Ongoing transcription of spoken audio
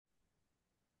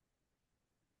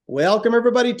Welcome,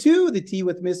 everybody, to the Tea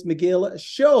with Ms McGill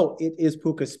Show. It is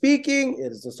Puka speaking.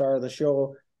 It is the star of the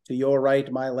show. To your right,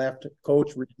 my left,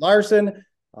 Coach Reed Larson.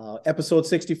 Episode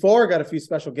 64. Got a few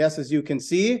special guests, as you can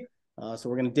see. So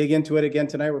we're going to dig into it again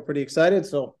tonight. We're pretty excited.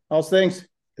 So how's things?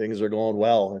 Things are going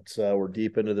well. It's we're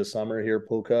deep into the summer here,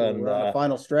 Puka, and we're on the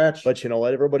final stretch. But you know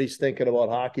what? Everybody's thinking about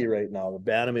hockey right now. The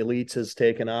Bantam Elites has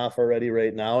taken off already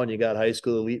right now, and you got High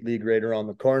School Elite League right around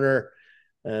the corner.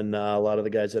 And a lot of the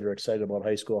guys that are excited about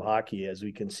high school hockey, as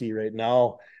we can see right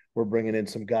now, we're bringing in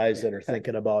some guys that are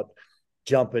thinking about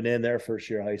jumping in there first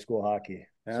year high school hockey.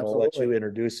 Absolutely. So I'll let you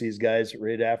introduce these guys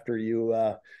right after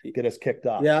you get us kicked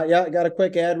off. Yeah. I got a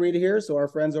quick ad read here. So our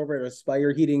friends over at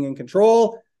Aspire Heating and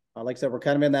Control, like I said, we're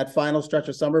kind of in that final stretch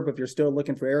of summer, but if you're still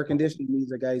looking for air conditioning,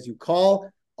 these are guys you call.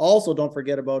 Also, don't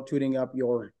forget about tuning up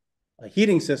your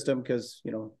heating system because,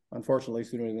 unfortunately,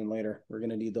 sooner than later, we're going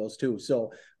to need those too.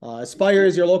 So Aspire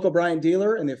is your local Bryant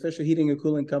dealer and the official heating and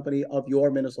cooling company of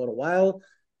your Minnesota Wild.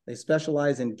 They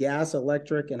specialize in gas,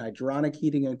 electric, and hydronic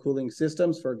heating and cooling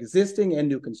systems for existing and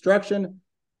new construction.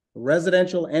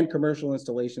 Residential and commercial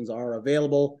installations are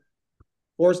available.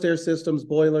 Forced air systems,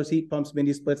 boilers, heat pumps,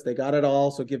 mini splits, they got it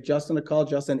all. So give Justin a call.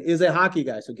 Justin is a hockey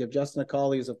guy, so give Justin a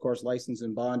call. He's, of course, licensed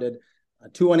and bonded.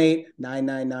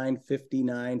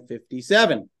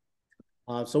 218-999-5957.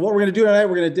 So what we're going to do tonight,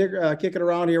 we're going to kick it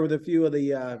around here with a few of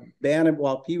the Bantam,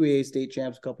 PWA state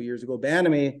champs a couple years ago,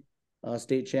 Bantam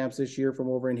state champs this year from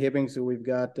over in Hibbing. So we've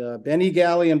got Benny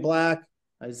Galley in black,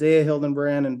 Isaiah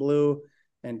Hildenbrand in blue,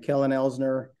 and Kellen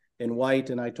Elsner in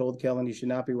white. And I told Kellen he should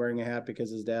not be wearing a hat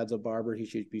because his dad's a barber. He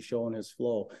should be showing his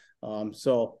flow.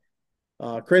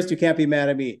 Chris, you can't be mad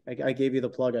at me. I gave you the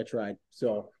plug. I tried.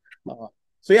 So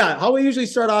yeah, how we usually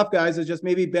start off, guys, is just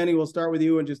maybe Benny, we'll start with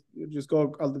you and just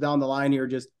go down the line here.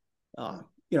 Just,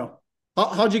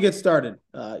 how'd you get started,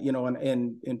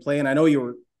 in playing? I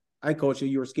know I coached you,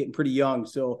 you were skating pretty young.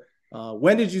 So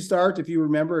when did you start, if you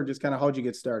remember, just kind of how'd you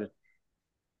get started?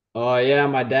 Oh, yeah,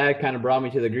 my dad kind of brought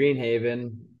me to the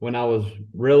Greenhaven when I was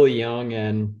really young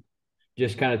and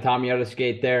just kind of taught me how to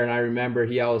skate there. And I remember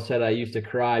he always said I used to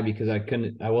cry because I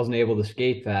wasn't able to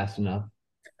skate fast enough.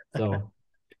 So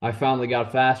I finally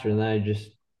got faster, and then I just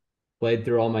played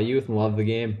through all my youth and loved the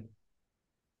game.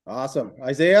 Awesome.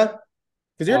 Isaiah?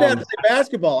 Because your dad played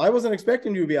basketball. I wasn't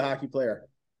expecting you to be a hockey player.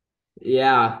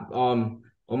 Yeah. Well,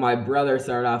 my brother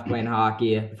started off playing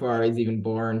hockey before I was even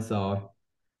born, so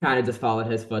kind of just followed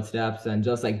his footsteps, and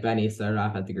just like Benny, started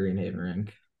off at the Greenhaven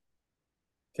rink.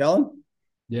 Kellen?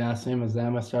 Yeah, same as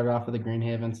them. I started off at the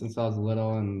Greenhaven since I was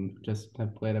little and just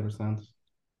have played ever since.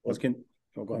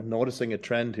 I'm noticing a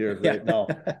trend here right now.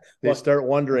 They start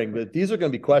wondering, but these are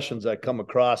going to be questions that come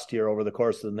across here over the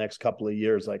course of the next couple of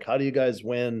years. Like, how do you guys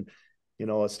win,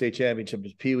 a state championship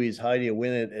as Pee-wees? How do you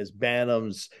win it as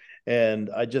Bantams? And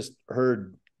I just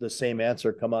heard the same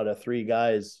answer come out of three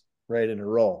guys right in a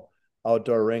row.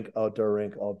 Outdoor rink, outdoor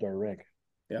rink, outdoor rink.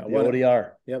 Yeah, the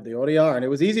ODR. Yeah, the ODR. And it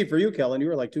was easy for you, Kellen. You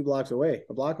were like a block away.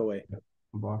 A block away. You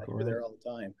were there all the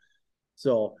time.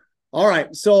 So, all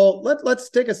right. So let's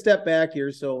take a step back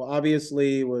here. So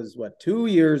obviously it was 2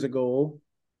 years ago,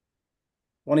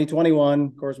 2021.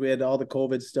 Of course, we had all the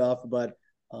COVID stuff, but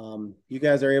you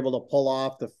guys are able to pull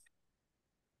off the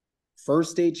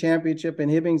first state championship in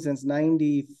Hibbing since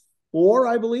 94,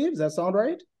 I believe. Does that sound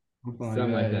right?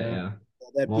 Something like that, yeah.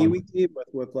 That Pee-wee team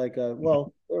with they were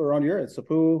around your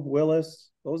Sapu, Willis,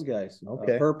 those guys.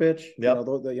 Okay. Perpich. Yep.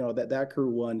 That crew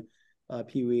won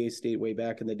Pee-wee state way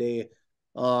back in the day.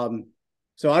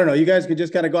 So I don't know, you guys could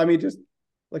just kind of go, just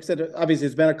like I said, obviously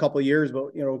it's been a couple of years,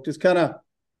 but just kind of,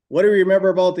 what do you remember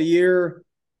about the year?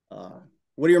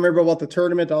 What do you remember about the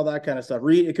tournament? All that kind of stuff.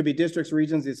 It could be districts,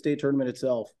 regions, the state tournament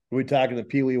itself. Are we talking the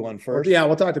Pee-wee one first? Yeah,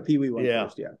 we'll talk the Pee-wee one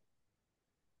first. Yeah.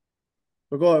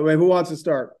 But go ahead. Who wants to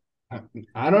start?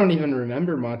 I don't even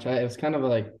remember much. It was kind of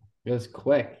it was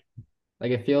quick.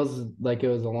 Like, it feels like it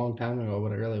was a long time ago,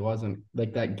 but it really wasn't.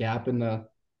 Like, that gap in the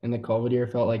COVID year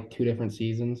felt like 2 different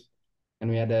seasons, and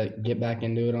we had to get back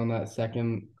into it on the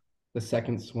second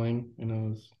swing.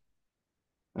 And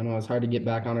I know it was hard to get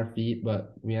back on our feet,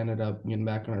 but we ended up getting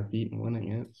back on our feet and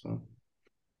winning it. So,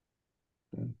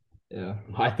 yeah,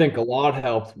 I think a lot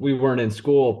helped. We weren't in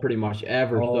school pretty much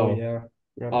ever. So yeah.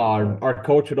 Our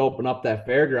coach would open up that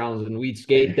fairgrounds and we'd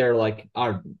skate there like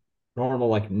our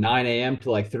normal 9 a.m.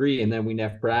 to 3, and then we'd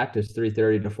have practice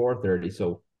 3:30 to 4:30.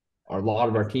 So a lot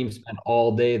of our team spent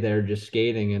all day there just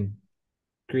skating and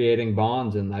creating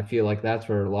bonds, and I feel like that's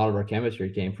where a lot of our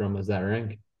chemistry came from, was that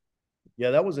rink.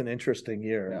 Yeah, that was an interesting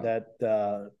year. Yeah.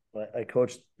 That I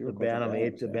coached the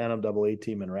Bantam AA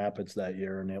team in Rapids that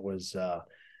year, and it was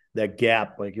that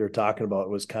gap, like you were talking about,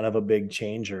 was kind of a big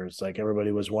changer. It's like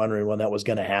everybody was wondering when that was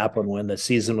going to happen, when the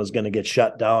season was going to get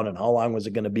shut down, and how long was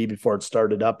it going to be before it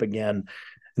started up again.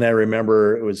 And I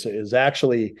remember it was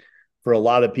actually, for a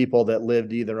lot of people that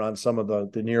lived either on some of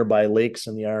the nearby lakes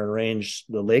in the Iron Range,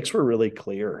 the lakes were really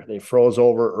clear. They froze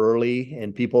over early,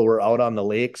 and people were out on the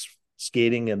lakes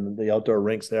skating in the outdoor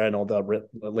rinks there. I know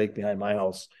the lake behind my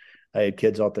house, I had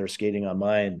kids out there skating on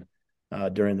mine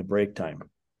during the break time.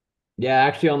 Yeah,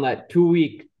 actually on that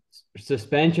 2-week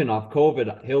suspension off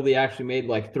COVID, Hildy actually made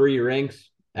like 3 rinks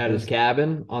at his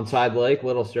cabin on Side Lake,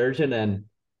 Little Sturgeon, and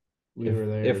We were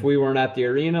there. If we weren't at the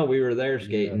arena, we were there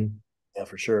skating. Yeah,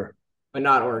 for sure. But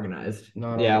not organized.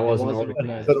 Yeah, it wasn't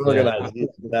organized. Organized.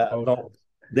 No,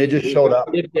 they just showed up.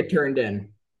 It did get turned in.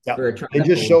 Yeah, they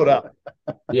just showed up.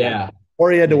 Yeah.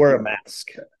 Or you had to wear a mask.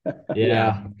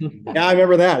 Yeah. Yeah, I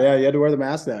remember that. Yeah, you had to wear the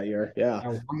mask that year. Yeah.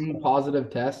 One positive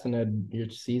test and your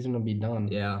season will be done.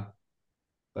 Yeah.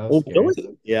 Oh, really?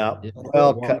 Yeah.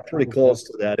 Well, pretty close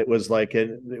to that. It was like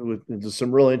it was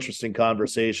some real interesting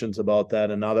conversations about that.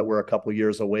 And now that we're a couple of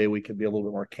years away, we can be a little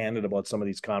bit more candid about some of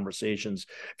these conversations.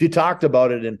 If you talked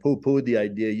about it and poo-pooed the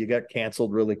idea, you got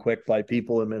canceled really quick by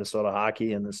people in Minnesota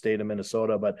hockey and the state of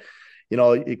Minnesota. But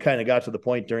it kind of got to the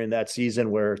point during that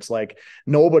season where it's like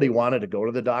nobody wanted to go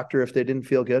to the doctor if they didn't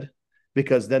feel good,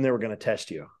 because then they were going to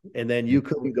test you. And then you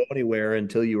couldn't go anywhere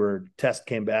until your test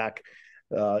came back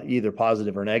either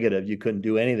positive or negative. You couldn't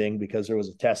do anything because there was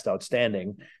a test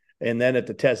outstanding. And then if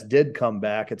the test did come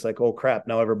back, it's like, oh crap,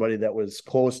 now everybody that was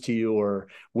close to you or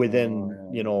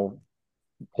within,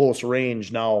 close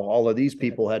range, now all of these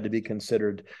people had to be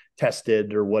considered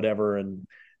tested or whatever, and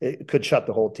it could shut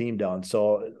the whole team down.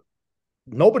 So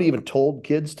nobody even told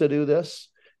kids to do this.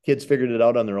 Kids figured it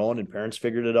out on their own, and parents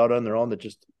figured it out on their own, that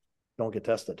just don't get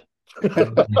tested.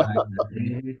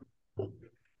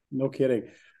 No kidding.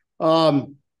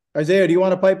 Isaiah, do you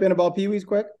want to pipe in about Pee-wees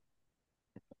quick?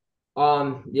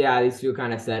 Yeah, these two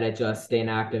kind of said it, just staying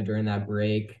active during that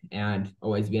break and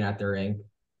always being at the rink.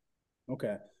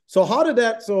 Okay. So how did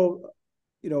that,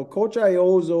 Coach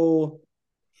Iozzo,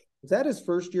 was that his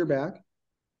first year back?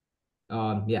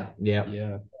 Yeah.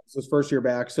 It's his first year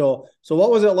back. So what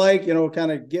was it like,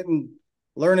 kind of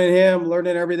learning him,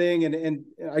 learning everything, and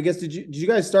I guess did you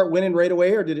guys start winning right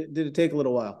away, or did it take a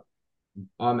little while?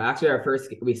 Actually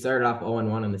we started off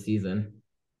 0-1 in the season.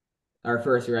 Our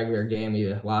first regular game,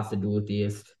 we lost to Duluth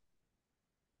East.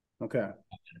 Okay.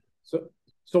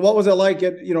 So what was it like?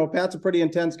 Pat's a pretty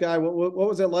intense guy. What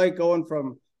was it like going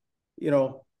from,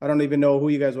 I don't even know who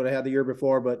you guys would have had the year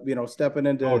before, but stepping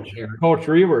into Coach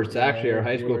Rewert's actually our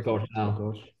high school coach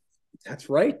now. That's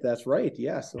right.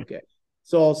 Yes. Okay.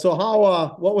 So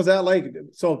how what was that like?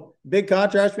 So big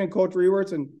contrast between Coach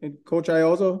Rewerts and Coach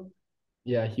Iozzo?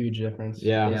 Yeah, huge difference.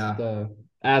 Yeah.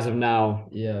 As of now.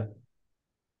 Yeah.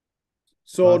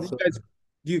 So do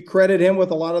you credit him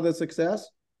with a lot of the success?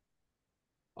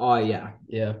 Oh yeah.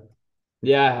 Yeah.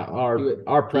 Yeah,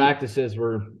 our practices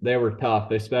were tough,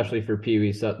 especially for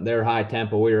Pee-wee. So they were high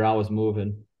tempo. We were always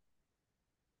moving.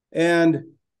 And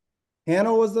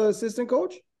Hanno was the assistant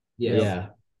coach? Yes. Yeah.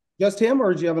 Just him,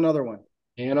 or did you have another one?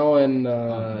 Hanno and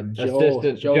Joe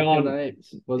John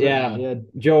Knipes.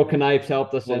 Joe Knipes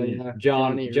helped us, and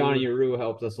Johnny Rue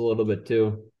helped us a little bit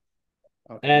too.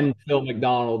 Okay. And Phil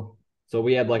McDonald. So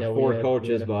we had four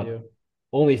coaches, but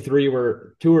only 2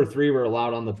 or 3 were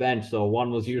allowed on the bench. So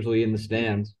one was usually in the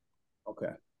stands.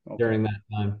 Okay. During that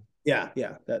time. Yeah.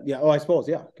 Oh, I suppose,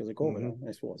 yeah, because of COVID. Mm-hmm.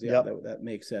 I suppose, yeah, that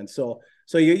makes sense. So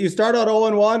you start out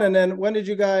 0-1, and then when did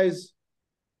you guys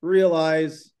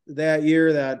realize that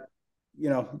year that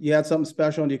you had something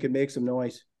special and you could make some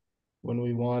noise? When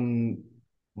we won,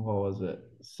 what was it,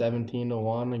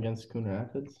 17-1 against Coon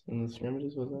Rapids in the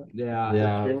scrimmages, was that?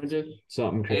 Yeah. Scrimmages?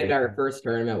 Something crazy. And our first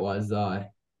tournament was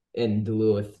in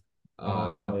Duluth.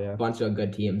 Bunch of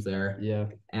good teams there. Yeah.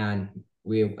 And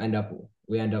we end up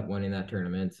winning that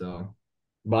tournament. So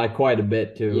by quite a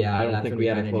bit too. Yeah, I don't think we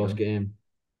had a close game.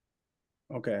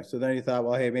 Okay, so then you thought,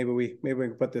 well, hey, maybe we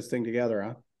can put this thing together,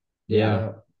 huh?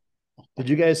 Yeah. Did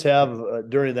you guys have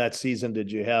during that season?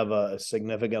 Did you have a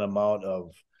significant amount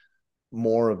of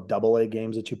more of AA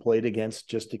games that you played against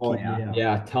just to keep?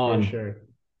 Yeah, a ton. For sure.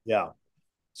 Yeah.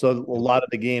 So a lot of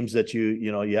the games that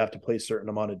you have to play a certain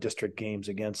amount of district games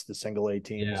against the single A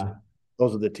teams. Yeah.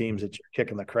 Those are the teams that you're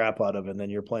kicking the crap out of, and then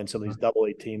you're playing some of these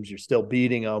AA teams. You're still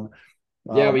beating them.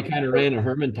 Yeah, we kind of ran a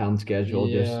Hermantown schedule.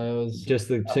 Yeah, just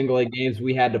the single A games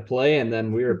we had to play, and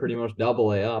then we were pretty much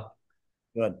AA up.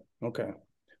 Good. Okay.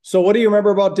 So what do you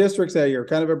remember about districts that year?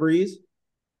 Kind of a breeze?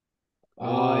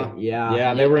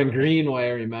 Yeah, they were in Greenway,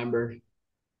 I remember.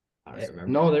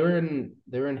 No, they were in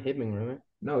Hibbing, weren't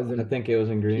No, it was I think it was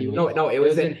in Greenway. No, it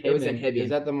was in Hibbing. Is Hibbing.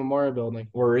 that the Memorial Building?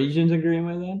 Were Regions in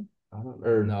Greenway then? I don't know.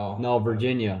 Or No.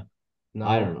 Virginia. No,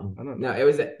 I don't know. I don't know. No, it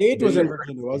was State was in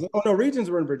Virginia, was it? Oh no, Regions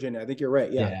were in Virginia. I think you're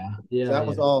right. Yeah. Yeah, So that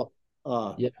was all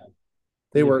yeah.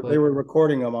 they were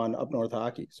recording them on Up North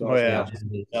Hockey. So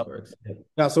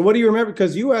Now, so what do you remember?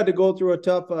 Because you had to go through a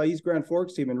tough East Grand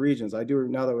Forks team in Regions. I do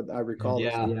now that I recall.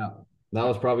 Yeah. This. Yeah. That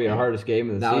was probably our hardest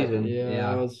game of the season.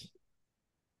 That was.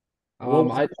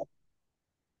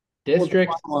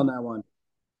 District on that one.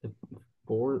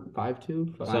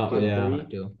 5-2. So,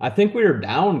 yeah. I think we were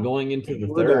down going into the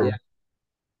third.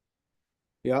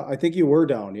 Yeah, I think you were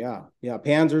down. Yeah.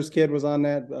 Panzer's kid was on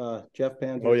that. Jeff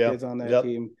Panzer's kid's on that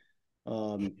team.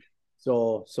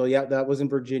 So yeah, that was in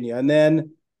Virginia. And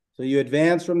then so you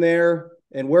advanced from there.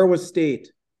 And where was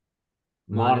State?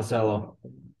 Monticello.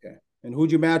 Okay. And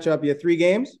who'd you match up? You had 3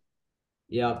 games?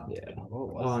 Yep. Yeah.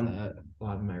 What was that?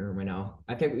 I have my room right now.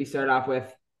 I think we started off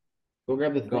with. Go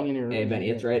grab the thing in your room. Hey, Benny,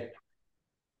 it's right.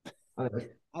 Got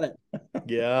it.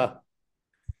 Yeah.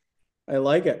 I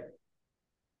like it.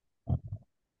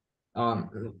 I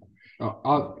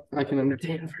can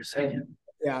entertain for a second.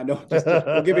 Yeah, no,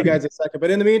 we'll give you guys a second.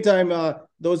 But in the meantime,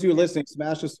 those of you listening,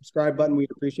 smash the subscribe button. We'd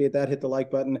appreciate that. Hit the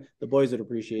like button. The boys would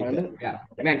appreciate that. Yeah.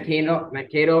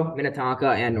 Mankato, Minnetonka,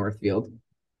 and Northfield.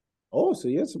 Oh, so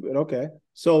yes. Okay.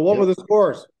 So what were the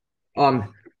scores? 6-0,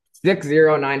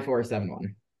 9-4,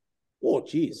 7-1. Oh,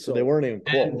 geez. So they weren't even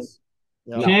close.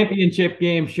 Championship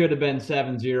game should have been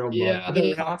 7-0. Yeah,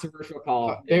 the controversial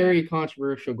call. Very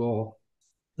controversial goal.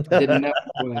 Didn't know.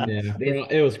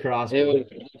 It was crossbar. I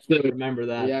still remember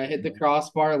that. Yeah, I hit the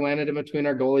crossbar, landed in between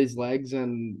our goalie's legs,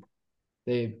 and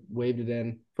they waved it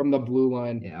in from the blue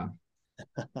line. Yeah.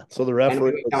 So the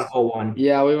referee went down 0-1.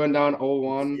 Yeah, we went down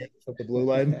 0-1. At the blue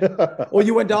line. Oh,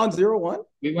 you went down 0-1?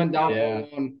 We went down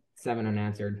 0-1. 7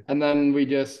 unanswered. And then we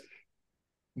just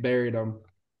buried them.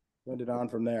 Went it on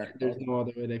from there. There's no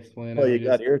other way to explain it. Well, you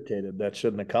got irritated. That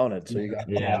shouldn't have counted. So you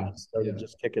got started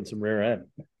just kicking some rear end.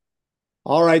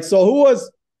 All right. So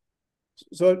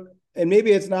and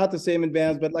maybe it's not the same in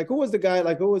bands, but like who was the guy?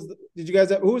 Like who was the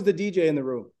DJ in the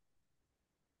room?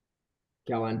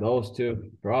 Kellen. Those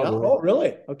two, probably. Oh,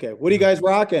 really? Okay. What are you guys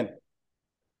rocking?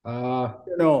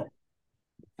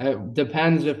 It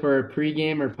depends if we're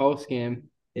pregame or postgame.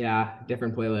 Yeah,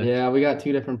 different playlists. Yeah, we got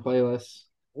 2 different playlists.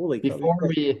 Holy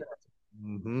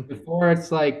before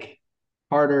it's like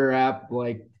harder rap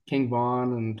like King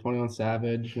Von and 21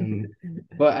 Savage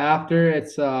but after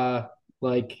it's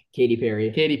like Katy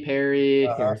Perry,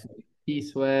 T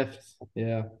Swift.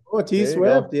 Yeah. Oh, T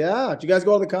Swift. Yeah. Did you guys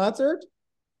go to the concert?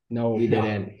 No, we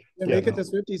didn't. Make it to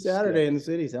Swifty Saturday in the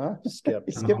cities, huh? Skip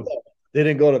that. They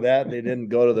didn't go to that. They didn't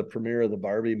go to the premiere of the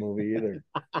Barbie movie either.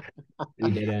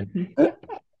 We didn't.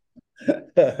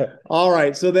 All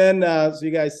right. So then, so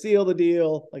you guys seal the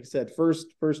deal. Like I said, first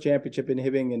championship in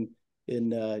Hibbing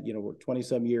in 20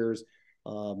 some years.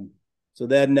 So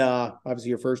then, obviously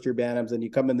your first year Bantams, and you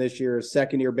come in this year,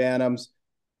 second year Bantams.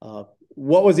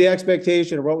 What was the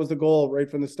expectation or what was the goal right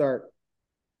from the start?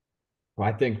 Well,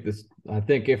 I think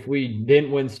if we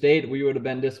didn't win state, we would have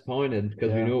been disappointed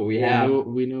because we knew what we had.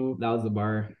 We knew that was the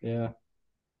bar. Yeah.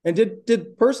 And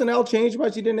did personnel change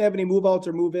much? You didn't have any move outs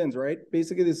or move ins, right?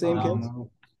 Basically the same kids.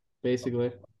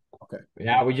 Basically. Okay.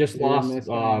 Yeah, we just lost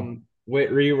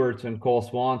Whit Rewerts and Cole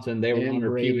Swanson. They were on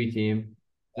our Pee Wee team.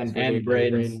 And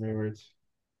Braden Rewerts.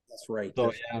 That's right.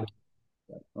 So yeah.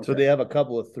 Okay. So they have a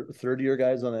couple of third-year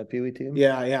guys on that Pee Wee team?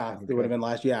 Yeah. Okay. They would have been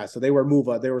last year. Yeah. So they were move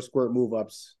up. They were squirt move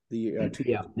ups. The 2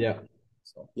 years. Yeah.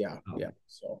 So yeah.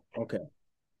 So okay.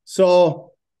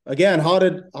 So again, how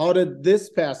did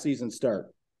this past season start?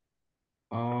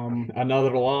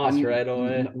 Another loss right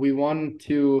away. We won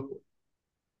 2,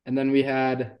 and then we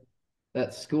had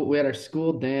that school. We had our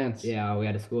school dance. Yeah, we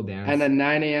had a school dance and a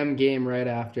 9 a.m. game right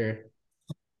after.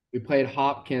 We played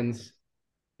Hopkins,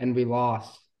 and we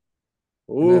lost.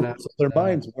 Ooh, so their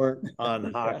minds weren't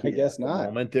on hockey. I guess not.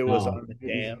 Moment. It was on the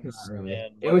dance.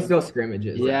 It was still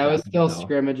scrimmages. Yeah, it was still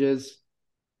scrimmages.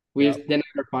 We just didn't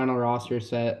have our final roster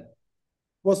set.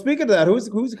 Well, speaking of that,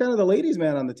 who's kind of the ladies'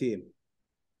 man on the team?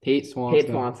 Tate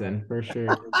Swanson, for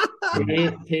sure.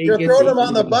 You're throwing him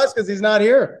on the bus because he's not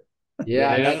here.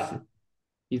 Yeah.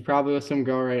 He's probably with some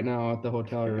girl right now at the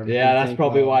hotel room. Yeah, that's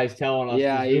probably why he's telling us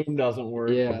the Zoom doesn't work.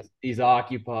 Yeah, he's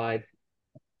occupied.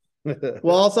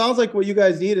 Well, it sounds like what you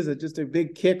guys need is just a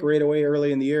big kick right away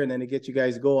early in the year, and then to get you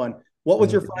guys going. What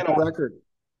was your final record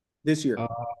this year?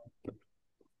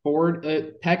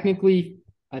 Technically,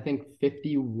 I think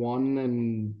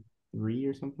 51-3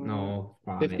 or something. No,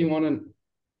 like 51 and.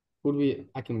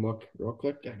 I can look real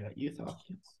quick. I got youth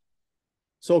hockey.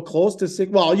 So close to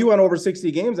six. Well, you went over 60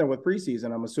 games then with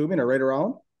preseason, I'm assuming, or right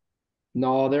around?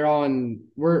 No, they're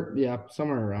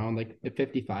somewhere around like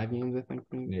 55 games, I think.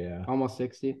 Maybe. Yeah. Almost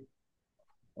 60.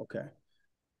 Okay.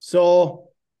 So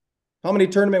how many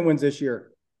tournament wins this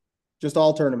year? Just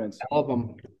all tournaments? All of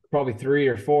them. Probably 3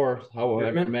 or 4,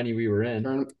 however many we were in. I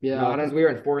don't. We were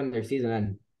in 4 in their season,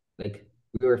 and like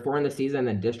we were 4 in the season,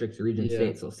 and districts, region,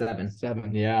 state, so 7.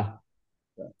 7. Yeah.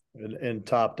 And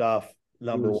topped off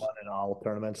number 1 in all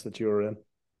tournaments that you were in.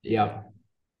 Yeah.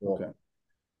 Okay.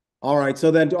 All right.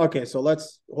 So then, okay. So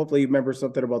let's hopefully remember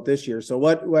something about this year. So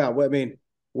what, I mean,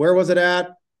 where was it at?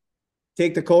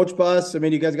 Take the coach bus. I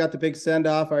mean, you guys got the big send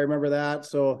off. I remember that.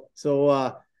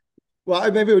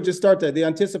 Well, maybe we'll just start there. The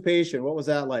anticipation. What was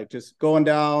that like? Just going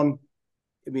down.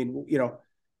 I mean,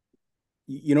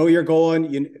 you're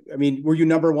going, were you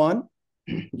number 1?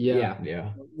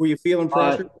 Yeah. Were you feeling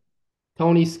pressure?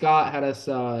 Tony Scott had us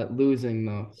losing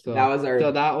though. So that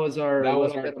was our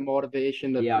bit of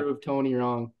motivation to prove Tony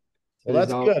wrong. Well,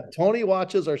 that's good. Tony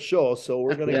watches our show, so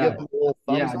we're gonna give him a little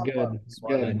thumbs up.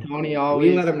 Good. Tony always.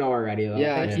 We let him know already, though.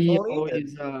 Yeah, he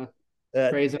always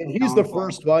praise him. He's the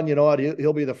first one. You know what?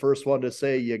 He'll be the first one to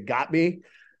say, "You got me.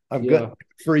 I'm good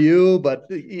for you," but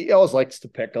he always likes to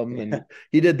pick them, and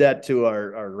he did that to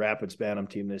our Rapids Bantam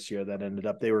team this year. That ended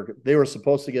up they were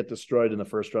supposed to get destroyed in the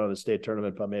first round of the state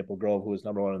tournament by Maple Grove, who was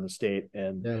number 1 in the state.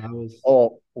 And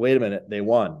oh, wait a minute, they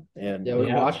won. And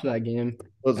we watched that game.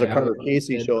 It was a Carter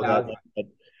Casey show that night,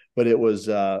 but it was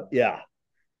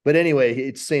But anyway,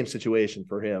 it's the same situation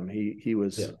for him.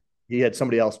 He had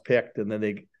somebody else picked, and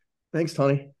then thanks,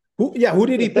 Tony. Who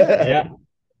did he pick?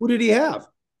 Who did he have?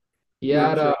 He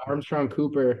had Armstrong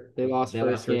Cooper. They lost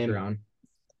first game. Round.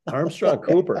 Armstrong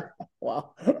Cooper.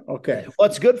 Wow. Okay. Well,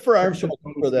 it's good for Armstrong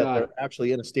Cooper that they're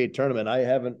actually in a state tournament. I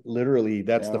haven't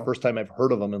that's the first time I've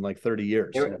heard of them in like 30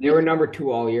 years. They were number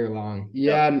 2 all year long.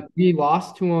 Yeah, and we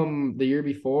lost to them the year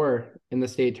before in the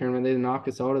state tournament. They knocked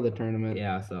us out of the tournament.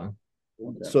 Yeah, so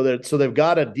they've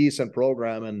got a decent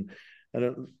program, and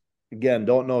again,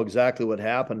 don't know exactly what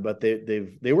happened, but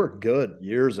they were good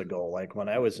years ago. Like when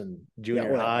I was in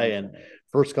junior high and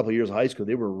first couple of years of high school,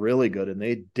 they were really good, and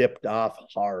they dipped off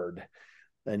hard.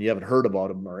 And you haven't heard about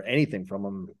them or anything from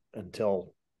them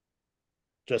until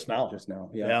just now.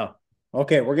 Yeah.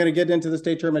 Okay, we're gonna get into the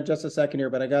state tournament in just a second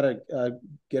here, but I gotta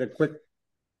get a quick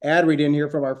ad read in here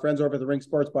from our friends over at the Ring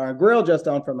Sports Bar and Grill, just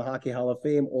down from the Hockey Hall of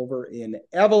Fame over in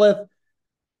Eveleth.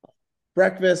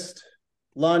 Breakfast,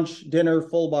 lunch, dinner,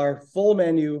 full bar, full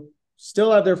menu.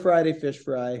 Still have their Friday fish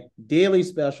fry, daily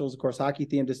specials, of course, hockey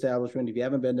themed establishment. If you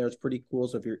haven't been there, it's pretty cool.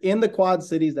 So if you're in the Quad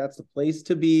Cities, that's the place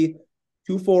to be.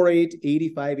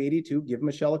 248-8582. Give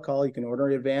Michelle a call. You can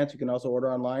order in advance. You can also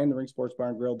order online,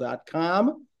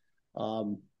 theringsportsbarandgrill.com.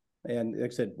 And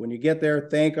like I said, when you get there,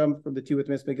 thank them from the Tea with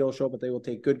Ms McGill Show, but they will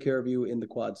take good care of you in the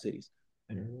Quad Cities.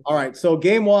 All right. So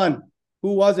game 1,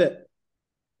 who was it?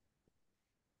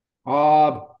 Who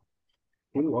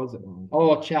was it?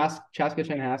 Oh, Chaska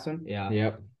Chanhassen. Yeah.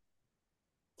 Yep.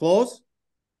 Close?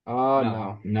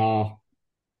 No.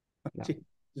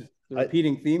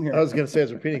 Repeating theme here. I was going to say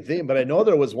it's a repeating theme, but I know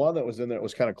there was one that was in there. It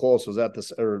was kind of close. Was that the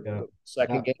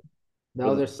second game? That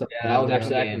was our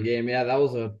second game. Yeah, that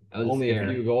was only a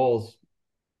few goals.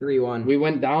 3-1. We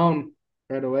went down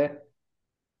right away.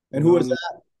 And who was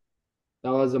that?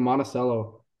 That was a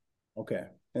Monticello. Okay.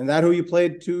 And that who you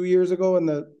played 2 years ago in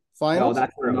the finals? No,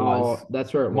 that's where it was.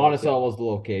 That's where it was. Monticello was the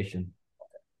location.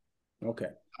 Okay.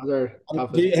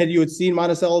 Had you seen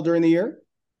Monticello during the year?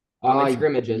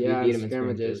 Scrimmages. Yeah, we beat them in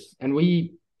scrimmages. And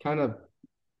we kind of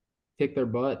kicked their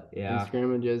butt in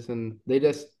scrimmages. And they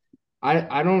just,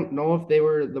 I don't know if they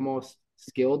were the most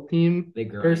skilled team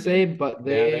per se, but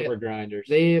they were grinders.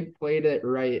 They played it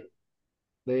right.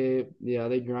 They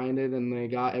grinded and they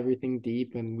got everything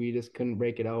deep, and we just couldn't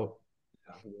break it out.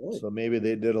 So maybe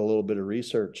they did a little bit of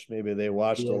research. Maybe they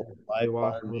watched a live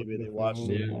bar. Maybe they watched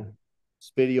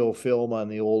video film on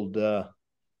the old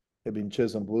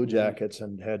Chisholm Blue Jackets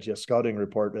and had you a scouting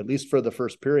report, at least for the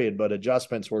first period, but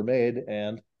adjustments were made,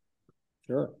 and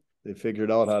they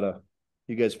figured out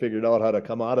you guys figured out how to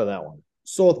come out of that one.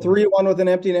 So 3-1 with an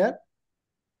empty net?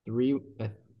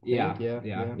 Yeah,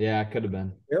 it could have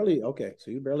been. Barely, okay. So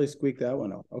you barely squeaked that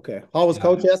one out. Okay. How was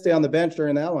Coach Este on the bench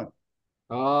during that one?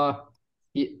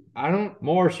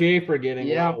 More Schaefer getting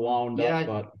wound up,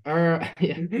 but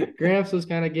Gramps was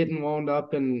kind of getting wound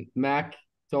up, and Mac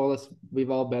told us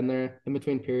we've all been there in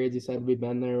between periods. He said we've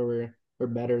been there. We're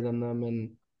better than them,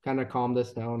 and kind of calmed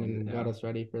us down and got us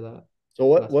ready for that. So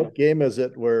what game is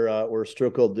it where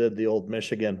Strukel did the old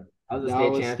Michigan? That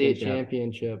was state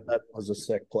championship. That was a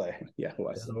sick play. Yeah, it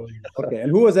was. Okay, and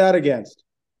who was that against?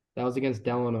 That was against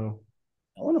Delano.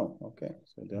 Delano. Okay.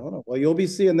 So Delano. Well, you'll be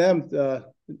seeing them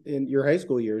in your high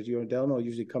school years. Delano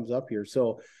usually comes up here.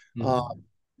 So, so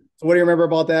what do you remember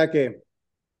about that game?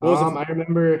 I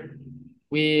remember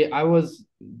I was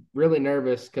really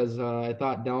nervous because I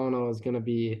thought Delano was going to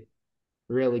be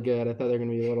really good. I thought they were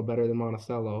going to be a little better than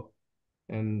Monticello.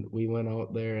 And we went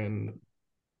out there and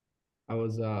I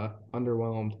was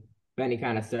underwhelmed. Benny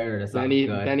kind of started us off Benny,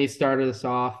 good. Benny started us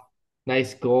off.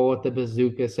 Nice goal with the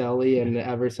bazooka celly, and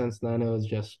ever since then it was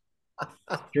just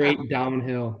straight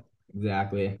downhill.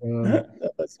 Exactly.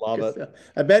 Love it.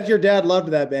 I bet your dad loved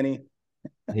that, Benny.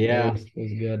 Yeah, it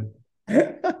was good.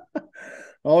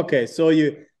 Okay, so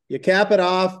you cap it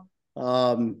off.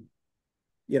 Must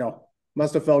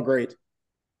have felt great.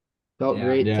 Felt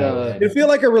great. Yeah. Did it feel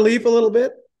like a relief a little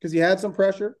bit because you had some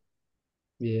pressure?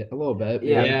 Yeah, a little bit.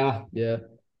 Yeah.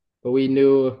 But we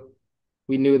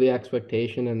knew the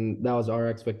expectation, and that was our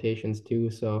expectations too.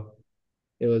 So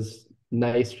it was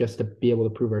nice just to be able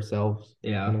to prove ourselves.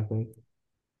 Yeah. Kind of thing.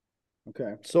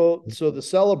 Okay. So the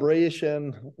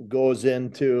celebration goes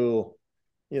into,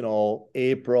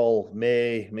 April,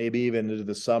 May, maybe even into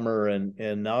the summer.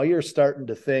 And now you're starting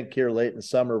to think here late in the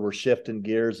summer, we're shifting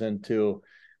gears into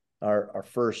our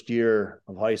first year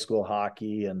of high school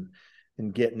hockey and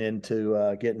getting into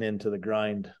the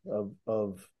grind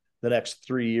of the next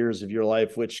 3 years of your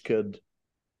life, which could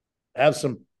have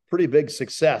some pretty big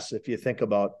success if you think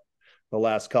about the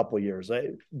last couple of years.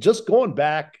 Just going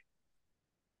back,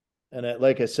 and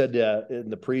like I said in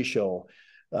the pre-show,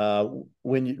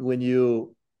 when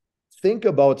you think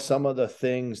about some of the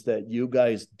things that you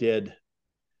guys did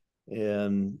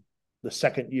in the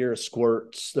second year of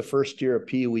Squirts, the first year of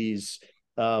Pee-wees,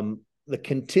 the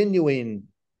continuing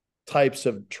types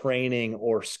of training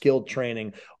or skilled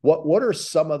training, what are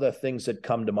some of the things that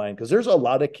come to mind? Because there's a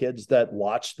lot of kids that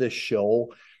watch this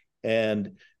show,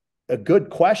 and a good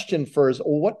question for is,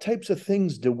 what types of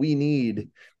things do we need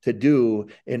to do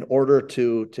in order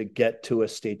to get to a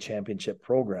state championship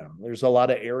program? There's a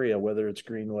lot of area, whether it's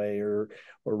Greenway or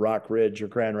Rock Ridge or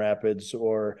Grand Rapids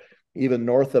or even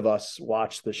north of us,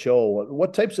 watch the show.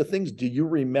 What types of things do you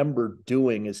remember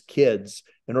doing as kids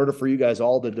in order for you guys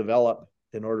all to develop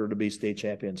in order to be state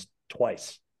champions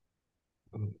twice?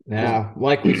 Yeah,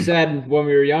 like we said when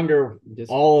we were younger,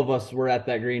 all of us were at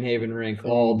that Greenhaven rink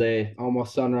all day.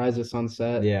 Almost sunrise to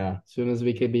sunset. Yeah. As soon as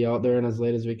we could be out there and as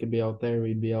late as we could be out there,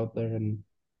 we'd be out there. And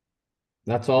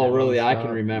that's all really I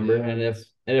can remember. Yeah.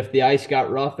 And if the ice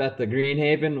got rough at the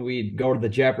Greenhaven, we'd go to the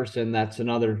Jefferson. That's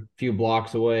another few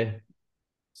blocks away.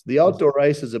 So the outdoor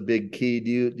ice is a big key.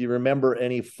 Do you remember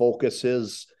any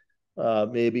focuses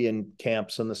maybe in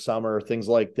camps in the summer, things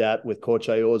like that with Coach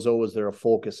Iozo? Was there a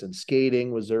focus in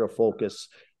skating? Was there a focus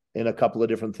in a couple of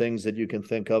different things that you can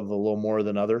think of a little more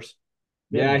than others?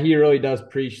 Yeah, he really does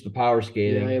preach the power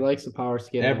skating. Yeah, he likes the power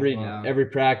skating. Every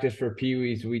practice for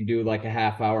Pee-wees, we do like a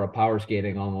half hour of power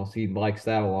skating almost. He likes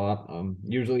that a lot.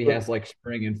 Usually he has like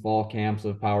spring and fall camps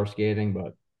of power skating,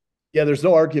 but yeah, there's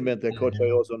no argument that Coach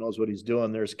Iozo knows what he's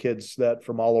doing. There's kids that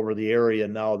from all over the area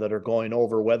now that are going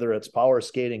over, whether it's power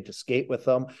skating to skate with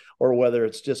them or whether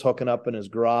it's just hooking up in his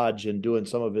garage and doing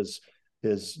some of his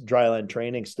dryland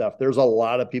training stuff. There's a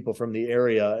lot of people from the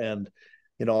area, and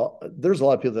there's a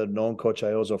lot of people that have known Coach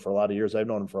Iozo for a lot of years. I've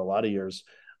known him for a lot of years,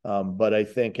 but I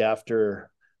think after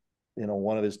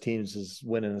one of his teams is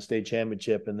winning a state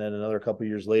championship, and then another couple of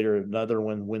years later, another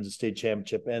one wins a state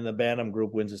championship, and the Bantam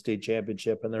group wins a state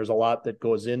championship. And there's a lot that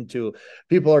goes into,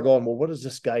 people are going, well, what is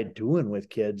this guy doing with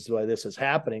kids? Why this is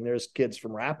happening? There's kids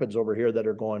from Rapids over here that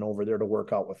are going over there to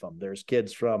work out with them. There's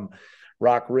kids from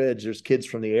Rock Ridge. There's kids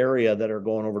from the area that are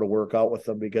going over to work out with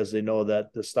them because they know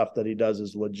that the stuff that he does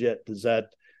is legit. Is that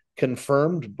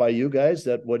confirmed by you guys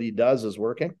that what he does is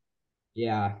working?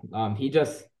 Yeah.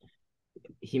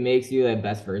 He makes you the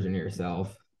best version of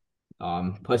yourself,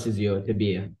 pushes you to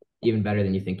be even better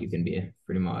than you think you can be,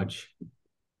 pretty much.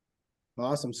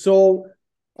 Awesome. So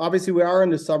obviously we are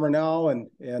in the summer now, and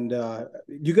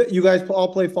you guys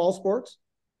all play fall sports?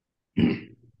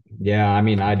 Yeah, I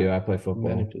mean, I do. I play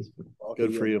football. Okay,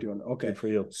 good for you. Okay. Good for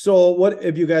you. So what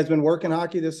have you guys been working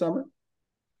hockey this summer?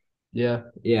 Yeah.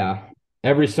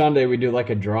 Every Sunday we do like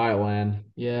a dry land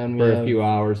for a few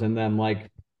hours, and then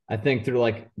I think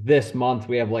through this month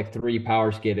we have 3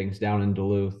 power skatings down in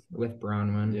Duluth with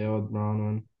Brownman. Yeah, with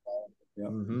Brownman. Yeah.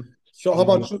 Mm-hmm. So how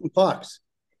about shooting pucks?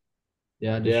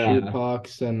 Yeah, just shoot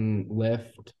pucks and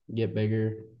lift, get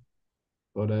bigger.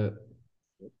 The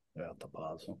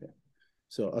pause. Okay.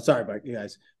 So sorry about you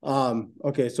guys.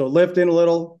 Okay, so lifting a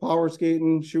little, power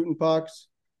skating, shooting pucks.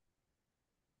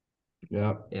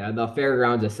 Yeah. Yeah, the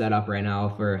fairgrounds are set up right now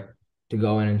to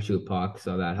go in and shoot pucks,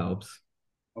 so that helps.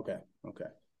 Okay.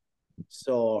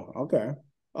 So, okay.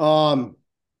 So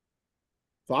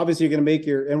obviously you're going to make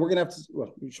and we're going to have to,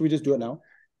 well, should we just do it now?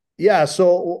 Yeah.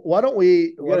 So why don't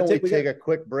we take a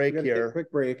quick break here? A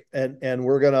quick break. And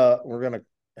we're going to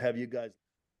have you guys.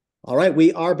 All right.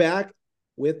 We are back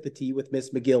with the Tea with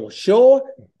Ms McGill Show.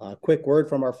 Quick word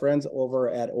from our friends over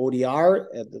at ODR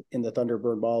in the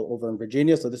Thunderbird Ball over in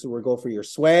Virginia. So this is where we go for your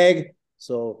swag.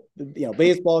 So,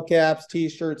 baseball caps,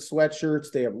 t-shirts,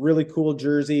 sweatshirts. They have really cool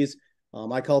jerseys.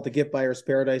 I call it the gift buyer's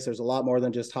paradise. There's a lot more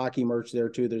than just hockey merch there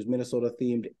too. There's Minnesota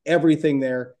themed everything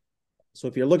there. So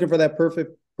if you're looking for that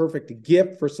perfect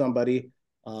gift for somebody,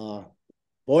 boy,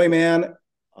 man,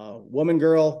 woman,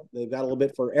 girl, they've got a little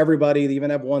bit for everybody. They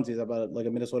even have onesies. I've got like a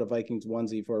Minnesota Vikings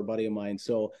onesie for a buddy of mine.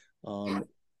 So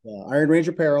Iron Range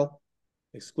Apparel,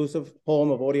 exclusive home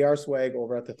of ODR swag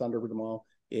over at the Thunderbird Mall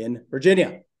in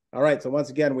Virginia. All right. So once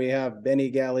again, we have Benny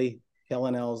Galley,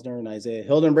 Kellen Elsner, and Isaiah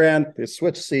Hildenbrand. They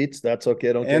switch seats. That's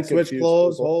okay. Don't and switch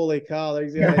clothes. People. Holy cow.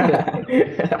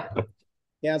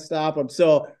 Can't stop them.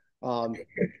 So, okay,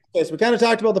 so we kind of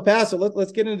talked about the past. So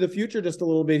let's get into the future just a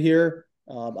little bit here.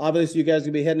 Obviously, you guys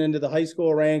will be heading into the high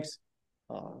school ranks.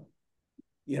 What's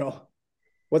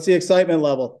the excitement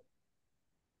level?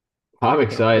 I'm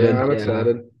excited. Yeah, I'm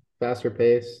excited. Faster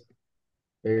pace,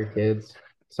 bigger kids,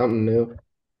 something new.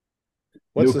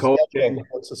 What's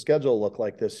the schedule look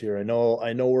like this year? I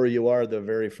know where you are the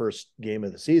very first game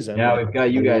of the season. Yeah, we've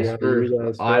got you guys first.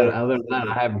 Other than that,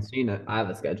 I haven't seen it. I have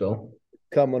a schedule.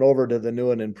 Coming over to the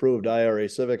new and improved IRA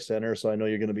Civic Center, so I know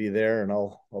you're going to be there, and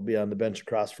I'll be on the bench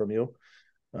across from you.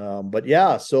 But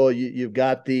yeah, so you've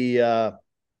got the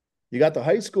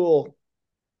high school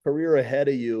career ahead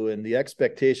of you, and the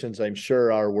expectations, I'm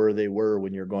sure, are where they were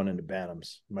when you're going into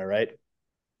Bantams. Am I right?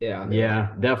 Yeah,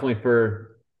 definitely for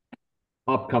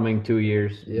upcoming 2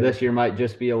 years. Yeah. This year might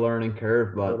just be a learning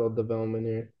curve, but little development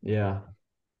here. Yeah,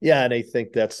 and I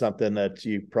think that's something that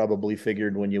you probably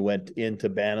figured when you went into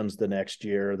Bantams the next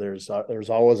year. There's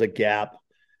always a gap,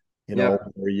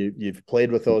 where you've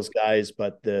played with those guys,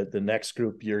 but the next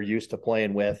group you're used to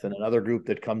playing with, and another group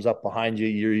that comes up behind you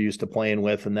you're used to playing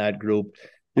with, and that group,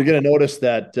 you're going to notice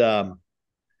that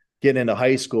getting into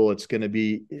high school, it's going to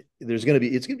be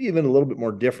even a little bit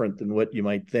more different than what you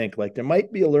might think. Like there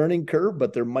might be a learning curve,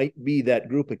 but there might be that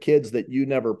group of kids that you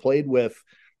never played with,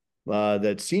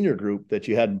 that senior group that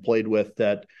you hadn't played with,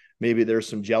 that maybe there's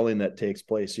some gelling that takes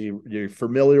place. You're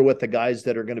familiar with the guys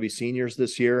that are going to be seniors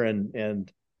this year,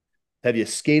 and have you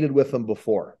skated with them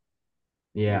before?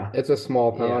 Yeah, it's a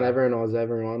small town. Yeah. Everyone knows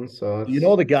everyone, so you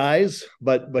know the guys,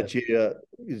 but you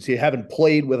haven't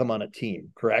played with them on a team,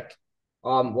 correct?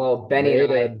 Well, Benny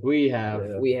and I, we have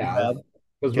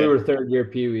because we were third year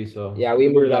Pee Wee, so yeah, we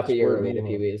moved up a year early to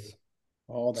Pee Wees.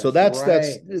 Oh,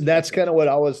 that's kind of what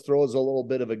always throws a little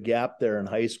bit of a gap there in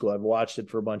high school. I've watched it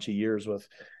for a bunch of years with,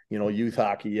 youth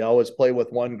hockey. You always play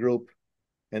with one group,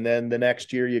 and then the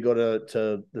next year you go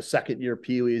to the second year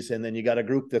Pee Wees, and then you got a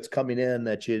group that's coming in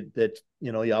that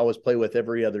you always play with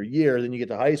every other year. Then you get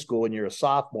to high school and you're a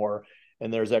sophomore,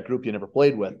 and there's that group you never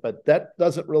played with. But that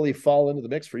doesn't really fall into the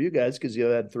mix for you guys because you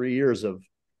had 3 years of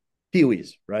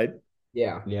Pee-wees, right?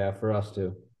 Yeah, for us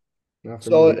too.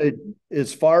 So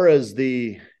as far as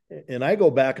and I go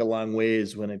back a long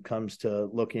ways when it comes to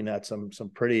looking at some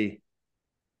pretty,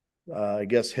 I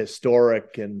guess,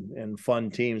 historic and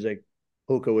fun teams. Like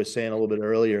Puka was saying a little bit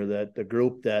earlier, that the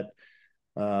group that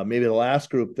maybe the last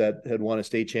group that had won a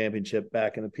state championship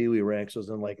back in the Pee-wee ranks was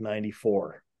in like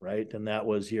 94, right? And that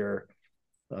was your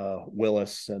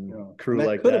Willis and crew, and that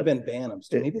like could that. have been Bantams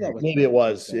too. Maybe it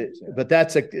was, but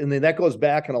that's that goes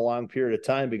back in a long period of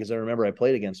time, because I remember I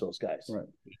played against those guys, right?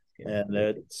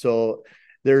 And so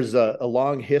there's a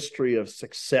long history of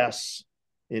success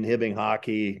in Hibbing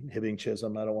hockey, Hibbing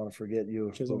Chisholm. I don't want to forget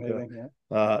you, Chisholm Hibbing,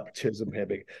 Chisholm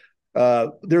Hibbing.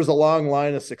 There's a long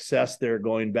line of success there,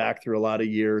 going back through a lot of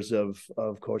years of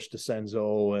Coach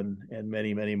DeCenzo and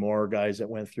many, many more guys that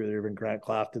went through there. Even Grant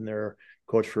Clafton there,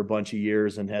 coached for a bunch of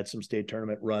years and had some state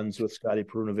tournament runs with Scotty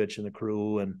Perunovich and the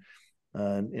crew,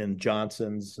 and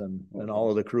Johnson's and all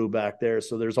of the crew back there.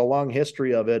 So there's a long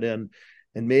history of it, and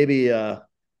maybe a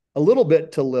little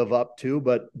bit to live up to,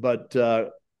 but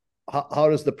how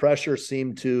does the pressure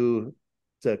seem to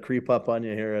creep up on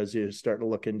you here as you start to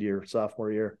look into your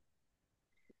sophomore year?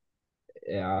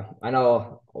 Yeah, I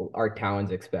know our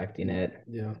town's expecting it.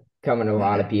 Yeah. Coming to a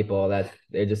lot of people that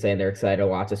they're just saying they're excited to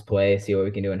watch us play, see what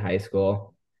we can do in high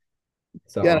school.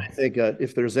 So yeah, I think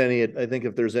if there's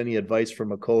any advice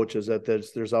from a coach, is that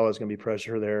there's always going to be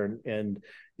pressure there, and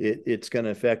it's going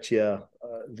to affect you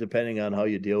depending on how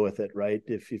you deal with it, right?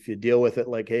 If you deal with it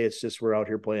like, hey, it's just we're out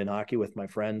here playing hockey with my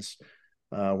friends,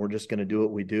 we're just going to do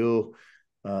what we do.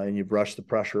 and you brush the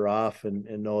pressure off and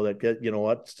know that, you know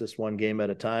what, it's just one game at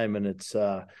a time. And it's,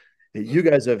 you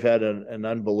guys have had an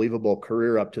unbelievable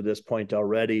career up to this point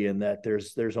already, and that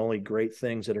there's only great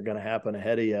things that are going to happen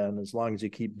ahead of you. And as long as you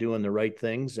keep doing the right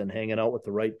things and hanging out with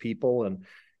the right people and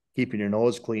keeping your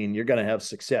nose clean, you're going to have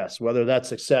success. Whether that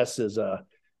success is a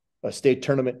state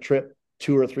tournament trip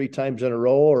 2 or 3 times in a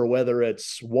row, or whether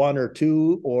it's 1 or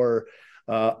 2, or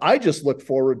I just look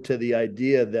forward to the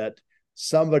idea that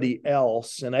somebody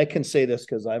else, and I can say this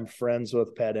because I'm friends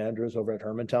with Pat Andrews over at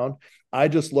Hermantown, I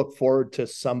just look forward to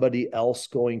somebody else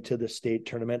going to the state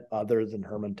tournament other than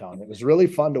Hermantown. It was really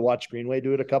fun to watch Greenway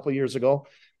do it a couple of years ago.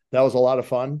 That was a lot of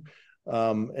fun.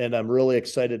 And I'm really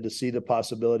excited to see the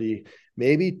possibility,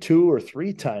 maybe 2 or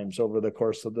 3 times over the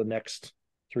course of the next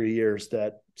 3 years,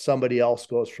 that somebody else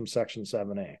goes from Section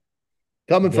 7A.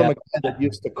 Coming from a guy that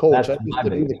used to coach, I used to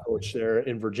be the coach there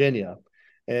in Virginia,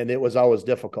 and it was always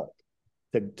difficult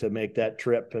to make that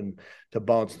trip and to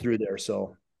bounce through there.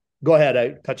 So go ahead.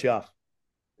 I cut you off.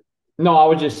 No, I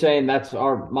was just saying that's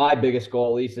my biggest goal,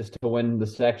 at least, is to win the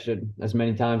section as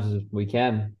many times as we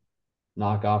can.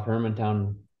 Knock off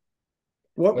Hermantown.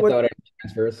 Without any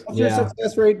transfers. What's your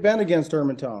success rate been against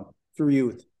Hermantown through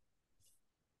youth?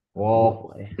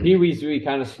 Well, Pee-wees, we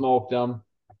kind of smoked them,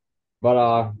 but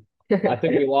I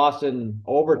think we lost in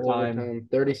overtime.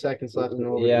 30 seconds left in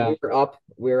overtime. Yeah.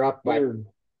 We were up by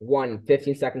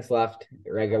 15 seconds left,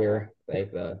 regular,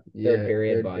 like the third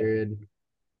period. And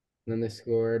then they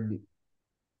scored,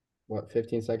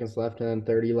 15 seconds left and then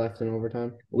 30 left in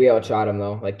overtime? We outshot them,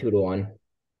 though, like 2-1.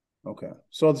 Okay.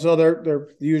 So they're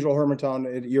the usual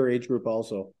Hermantown at your age group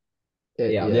also.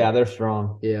 Yeah, they're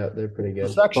strong. Yeah, they're pretty good.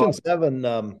 Section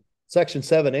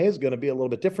 7A is going to be a little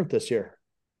bit different this year.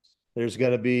 It's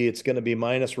going to be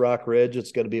minus Rock Ridge.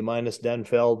 It's going to be minus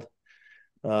Denfeld.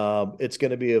 It's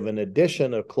going to be of an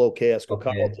addition of Cloquet,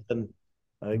 Carleton,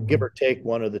 give or take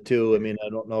one of the two. I mean, I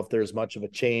don't know if there's much of a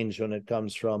change when it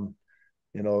comes from,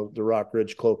 the Rock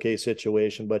Ridge Cloquet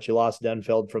situation, but you lost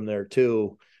Denfeld from there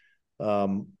too.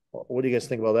 What do you guys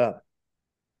think about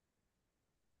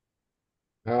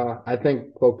that? I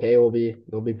think Cloquet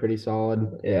they'll be pretty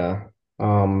solid. Yeah.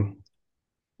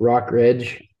 Rock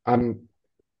Ridge, I'm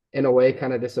in a way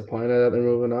kind of disappointed that they're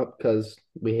moving up because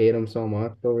we hate them so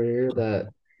much over here that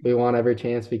we want every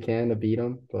chance we can to beat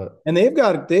them. And they've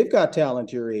got talent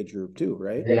to your age group too,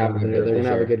 right? Yeah, they're gonna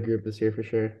have a good group this year for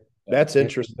sure. That's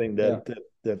interesting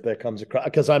that comes across,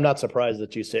 because I'm not surprised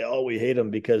that you say, "Oh, we hate them,"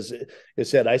 because it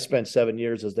said I spent 7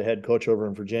 years as the head coach over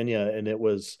in Virginia, and it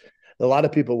was a lot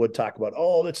of people would talk about,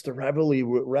 "Oh, it's the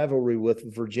rivalry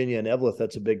with Virginia and Evelyn.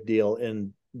 That's a big deal."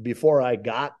 And before I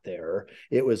got there,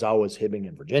 it was always Hibbing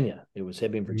and Virginia. It was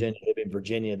Hibbing,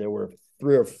 Virginia. There were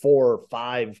 3 or 4 or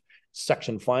 5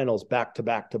 section finals back to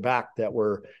back that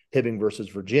were Hibbing versus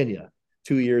Virginia.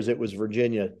 2 years it was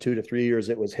Virginia, 2 to 3 years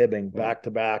it was Hibbing back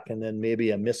to back, and then maybe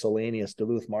a miscellaneous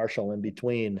Duluth Marshall in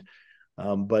between.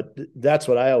 But that's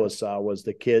what I always saw was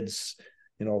the kids,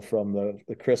 from the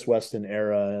Chris Weston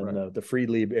era and the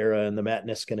Friedlieb era and the Matt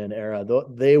Niskanen era.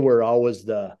 They were always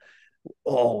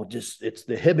it's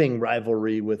the Hibbing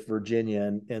rivalry with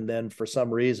Virginia. And then for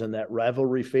some reason that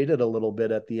rivalry faded a little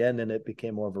bit at the end, and it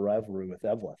became more of a rivalry with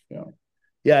Evelyn.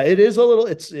 Yeah, it is a little,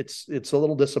 it's a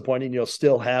little disappointing. You'll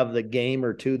still have the game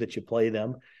or two that you play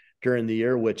them during the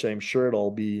year, which I'm sure it'll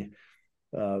be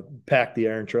packed the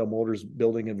Iron Trail Motors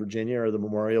building in Virginia or the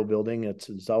Memorial building.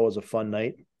 It's always a fun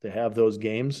night to have those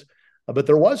games. But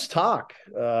there was talk,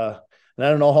 and I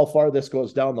don't know how far this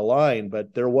goes down the line,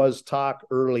 but there was talk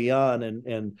early on,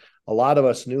 and a lot of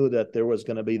us knew that there was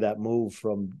going to be that move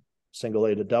from single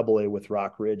A to double A with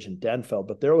Rock Ridge and Denfeld,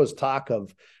 but there was talk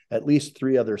of at least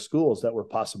 3 other schools that were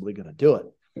possibly going to do it,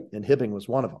 and Hibbing was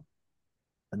one of them.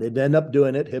 And they'd end up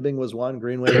doing it. Hibbing was one,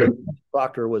 Greenway,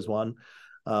 Proctor was one,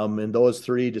 and those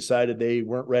 3 decided they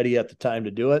weren't ready at the time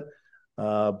to do it,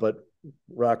 but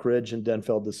Rock Ridge and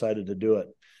Denfeld decided to do it.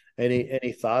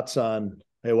 Any thoughts on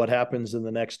what happens in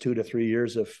the next 2 to 3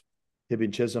 years if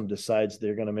Hibbing Chisholm decides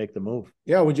they're going to make the move?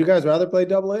 Yeah, would you guys rather play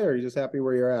double A, or are you just happy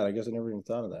where you're at? I guess I never even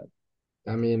thought of that.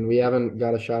 I mean, we haven't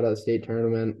got a shot at the state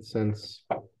tournament since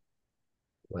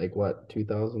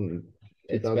 2000.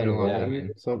 It's been a long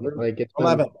time. Something like it's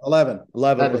 11.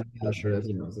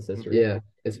 Yeah,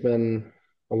 it's been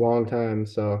a long time.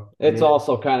 So it's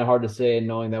also kind of hard to say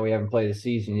knowing that we haven't played a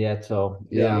season yet. So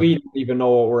we don't even know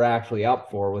what we're actually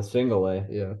up for with single A.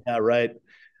 Yeah, right.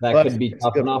 That could be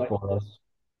tough enough for us.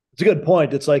 It's a good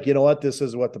point. It's like, this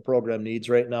is what the program needs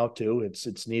right now too.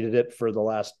 It's needed it for the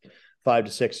last 5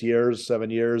 to 6 years, 7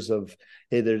 years of,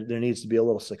 hey, there needs to be a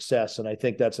little success. And I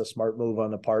think that's a smart move on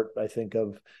the part, I think,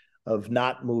 of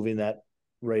not moving that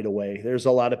right away. There's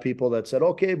a lot of people that said,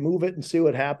 okay, move it and see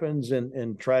what happens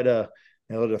and try to,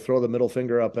 to throw the middle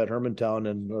finger up at Hermantown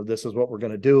and this is what we're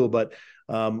going to do. But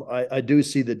I do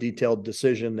see the detailed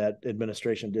decision that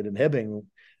administration did in Hibbing.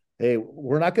 Hey,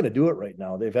 we're not going to do it right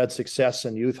now. They've had success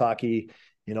in youth hockey,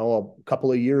 a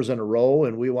couple of years in a row,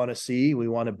 and we want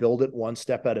to build it one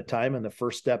step at a time. And the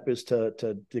first step is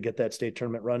to get that state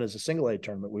tournament run as a single A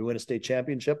tournament. We win a state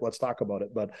championship. Let's talk about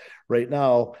it. But right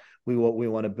now we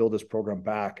want to build this program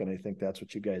back. And I think that's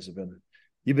what you guys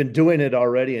you've been doing it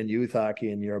already in youth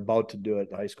hockey, and you're about to do it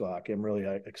in high school hockey. I'm really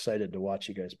excited to watch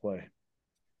you guys play.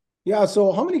 Yeah.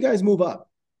 So how many guys move up?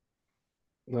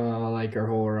 Like our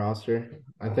whole roster.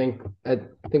 I think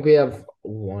we have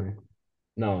one.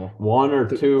 No. One or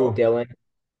two. Dylan.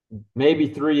 Maybe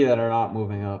three that are not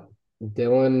moving up.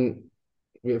 Dylan,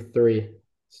 we have three.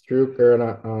 Strook or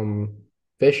not,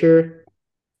 Fisher.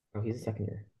 Oh, he's a second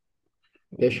year.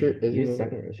 Fisher is he's a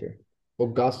second year this year. Well,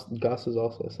 Gus is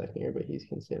also a second year, but he's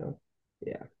considered.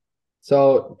 Yeah.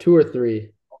 So 2 or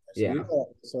 3. Yeah.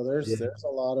 So there's a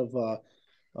lot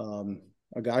of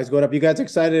guys going up. You guys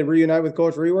excited to reunite with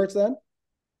Coach Rewerts then?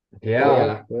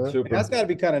 Yeah. Super. That's got to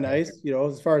be kind of nice,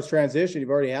 as far as transition. You've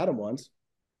already had him once.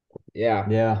 Yeah.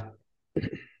 Yeah.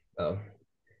 Oh,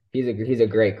 he's a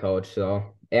great coach. So,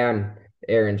 and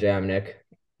Aaron Jamnick,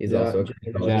 he's also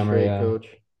a great coach. Coach.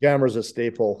 Jammer's a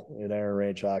staple in Iron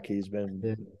Range hockey. He's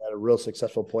had a real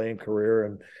successful playing career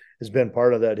and has been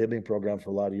part of that Hibbing program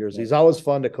for a lot of years. He's always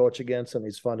fun to coach against, and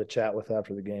he's fun to chat with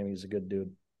after the game. He's a good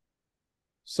dude.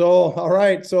 So, all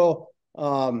right. So,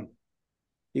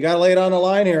 you got to lay it on the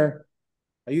line here.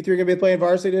 Are you three going to be playing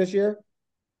varsity this year?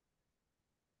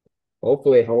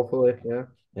 Hopefully, yeah.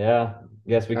 Yeah.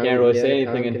 Guess we can't really say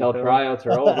anything until tryouts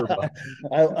are over. But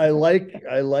I like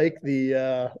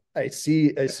the I see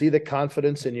the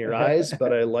confidence in your eyes,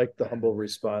 but I like the humble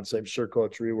response. I'm sure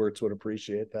Coach Rewerts would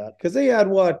appreciate that. Because they had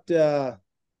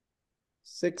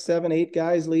 6, 7, 8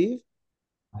 guys leave?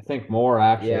 I think more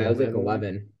actually. Yeah, it was like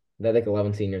 11. They had like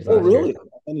 11 seniors. Oh, really?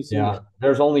 Yeah.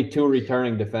 There's only 2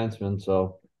 returning defensemen,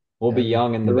 so we'll be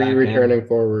young in the 3 back returning end.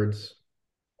 forwards.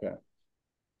 Okay.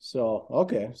 So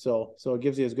okay, so it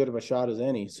gives you as good of a shot as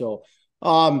any. So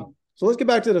let's get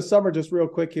back to the summer just real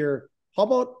quick here. How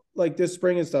about like this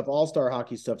spring and stuff, all-star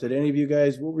hockey stuff? Did any of you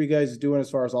guys, what were you guys doing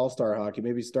as far as all-star hockey?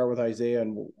 Maybe start with Isaiah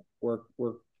and work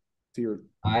to your.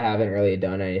 I haven't really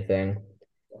done anything.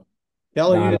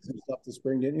 Kelly, you did some stuff this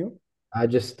spring, didn't you? I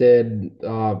just did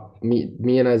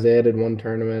me and Isaiah did one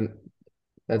tournament.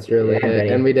 That's really it. Benny.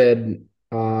 And we did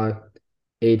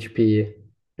HP.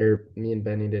 Or me and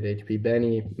Benny did HP.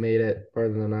 Benny made it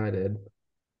farther than I did.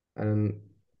 And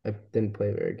I didn't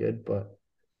play very good, but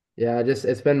yeah,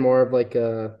 it's been more of like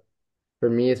for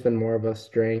me, it's been more of a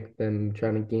strength than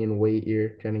trying to gain weight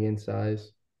here, trying to gain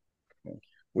size.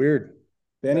 Weird.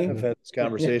 Benny? I've had these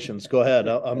conversations. Go ahead.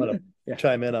 I'm going to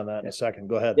chime in on that in a second.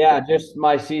 Go ahead. Yeah, just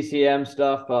my CCM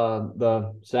stuff,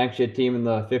 the sanctioned team and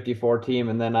the 54 team,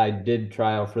 and then I did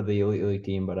try out for the Elite League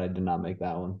team, but I did not make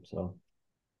that one. So,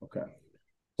 okay.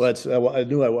 Well, I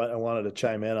knew I wanted to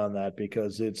chime in on that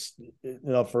because it's,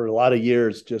 for a lot of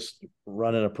years, just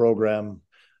running a program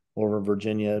over in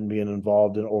Virginia and being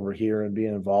involved over here and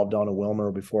being involved down in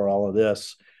Wilmer before all of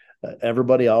this,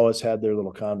 everybody always had their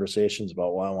little conversations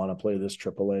about, well, I want to play this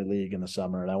AAA league in the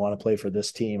summer and I want to play for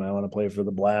this team. I want to play for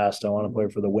the Blast. I want to play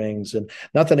for the Wings, and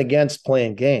nothing against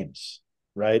playing games.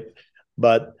 Right.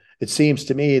 But it seems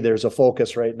to me there's a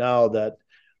focus right now that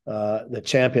the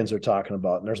champions are talking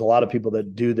about. And there's a lot of people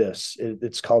that do this.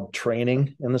 It's called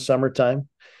training in the summertime.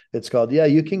 It's called,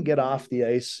 you can get off the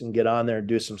ice and get on there and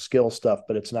do some skill stuff,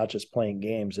 but it's not just playing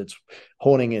games. It's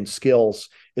honing in skills.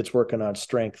 It's working on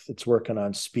strength. It's working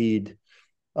on speed.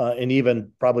 And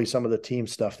even probably some of the team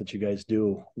stuff that you guys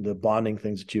do, the bonding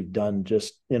things that you've done,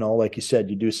 just, like you said,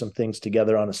 you do some things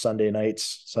together on a Sunday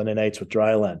nights with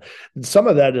Dryland. And some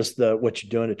of that is what you're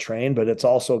doing to train, but it's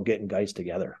also getting guys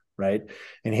together, right?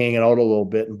 And hanging out a little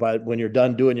bit. And when you're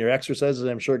done doing your exercises,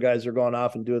 I'm sure guys are going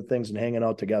off and doing things and hanging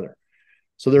out together.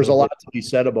 So there's a lot to be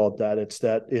said about that. It's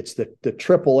the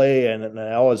AAA, and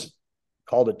I always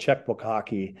called it checkbook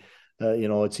hockey.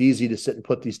 It's easy to sit and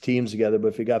put these teams together, but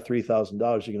if you got $3,000,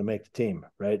 you're going to make the team,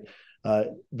 right?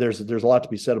 There's a lot to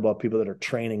be said about people that are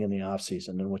training in the off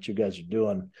season and what you guys are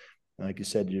doing. Like you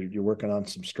said, you're working on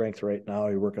some strength right now.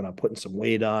 You're working on putting some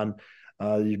weight on.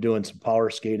 You're doing some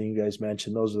power skating. You guys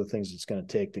mentioned those are the things it's going to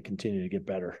take to continue to get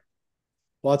better.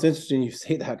 Well, it's interesting you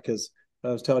say that because I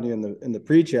was telling you in the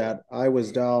pre-chat, I was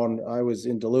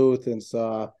in Duluth and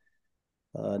saw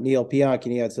Neil Pionk,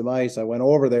 and he had some ice. I went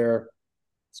over there.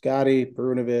 Scotty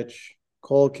Perunovich,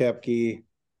 Cole Kepke,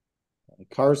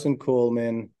 Carson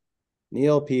Coleman,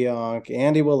 Neil Pionk,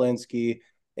 Andy Walensky,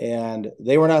 and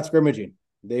they were not scrimmaging.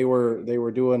 They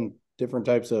were doing different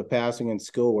types of passing and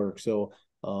skill work. So,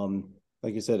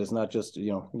 like you said, it's not just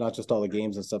not just all the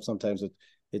games and stuff. Sometimes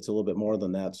it's a little bit more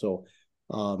than that. So,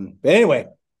 but anyway,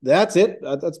 that's it.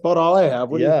 That's about all I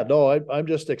have. I'm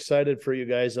just excited for you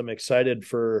guys. I'm excited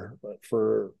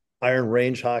for Iron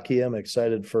Range hockey. I'm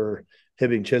excited for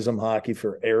Hibbing Chisholm hockey,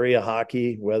 for area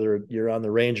hockey, whether you're on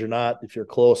the range or not. If you're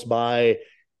close by,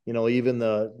 even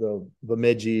the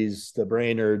Bemidji's, the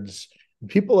Brainards,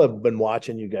 people have been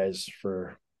watching you guys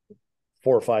for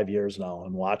 4 or 5 years now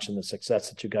and watching the success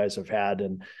that you guys have had.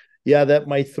 And yeah, that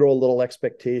might throw a little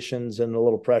expectations and a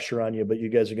little pressure on you, but you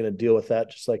guys are going to deal with that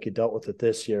just like you dealt with it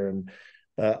this year. And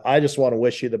I just want to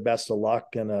wish you the best of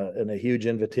luck and a huge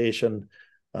invitation.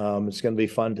 It's going to be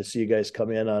fun to see you guys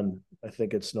come in on, I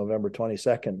think it's November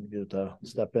 22nd, to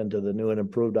step into the new and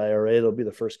improved IRA. It'll be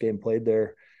the first game played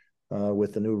there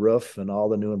with the new roof and all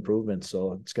the new improvements.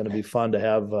 So it's going to be fun to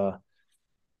have the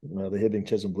Hibbing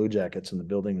Chisholm Blue Jackets in the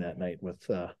building that night with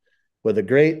a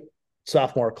great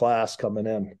sophomore class coming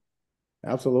in.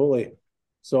 Absolutely.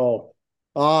 So,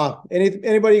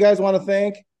 anybody you guys want to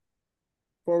thank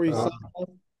before we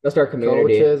just our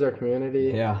community, coaches, our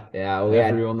community. Yeah. We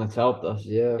had everyone that's helped us.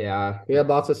 Yeah. We had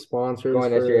lots of sponsors. Going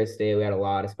this year at state, we had a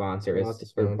lot of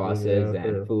sponsors for buses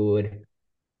and food.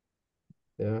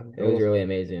 Yeah, it was really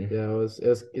amazing. Yeah,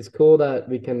 it's cool that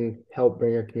we can help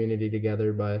bring our community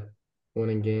together by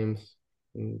winning games.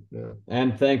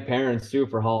 And thank parents too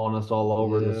for hauling us all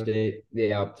over the state.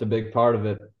 Yeah, it's a big part of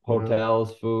it.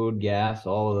 Hotels, food, gas,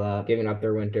 all of that. Giving up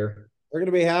their winter. We're going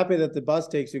to be happy that the bus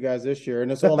takes you guys this year.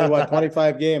 And it's only,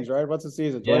 25 games, right? What's the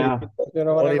season? 20,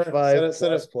 25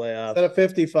 instead of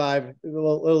 55. A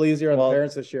little easier on the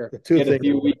parents this year. The two things a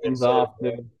few weekends off.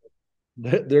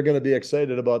 They're going to be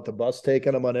excited about the bus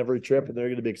taking them on every trip, and they're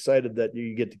going to be excited that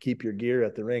you get to keep your gear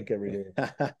at the rink every day.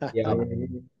 Yeah.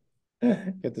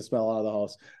 Get the smell out of the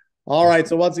house. All right.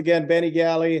 So once again, Benny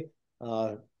Galley,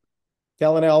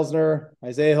 Kellen Elsner,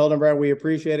 Isaiah Hildenbrand, we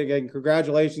appreciate it. Again,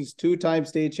 congratulations, 2-time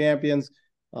state champions.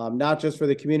 Not just for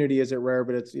the community is it rare,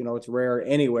 but it's rare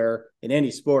anywhere in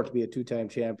any sport to be a 2-time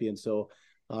champion. So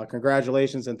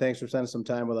congratulations and thanks for spending some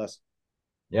time with us.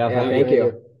 Yeah, thank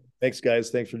you. Thanks, guys.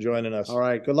 Thanks for joining us. All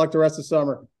right. Good luck the rest of the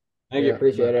summer. Thank you.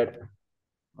 Appreciate it.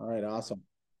 All right. Awesome.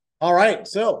 All right.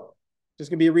 So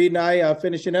just going to be Reed and I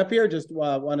finishing up here. Just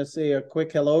want to say a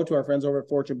quick hello to our friends over at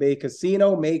Fortune Bay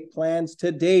Casino. Make plans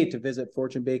today to visit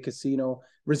Fortune Bay Casino,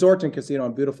 Resort and Casino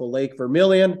on beautiful Lake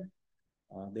Vermilion.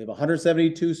 They have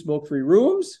 172 smoke-free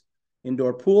rooms,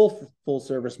 indoor pool,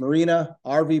 full-service marina,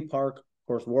 RV park, of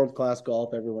course, world-class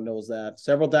golf. Everyone knows that.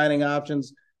 Several dining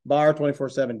options, bar,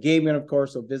 24/7 gaming, of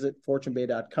course. So visit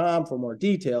fortunebay.com for more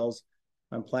details.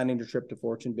 I'm planning a trip to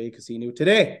Fortune Bay Casino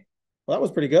today. Well, that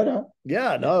was pretty good, huh?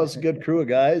 Yeah, no, it was a good crew of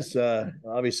guys.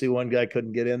 Obviously, one guy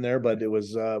couldn't get in there, but it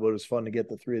was fun to get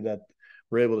the three that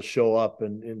were able to show up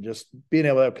and just being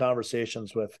able to have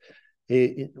conversations with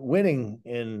winning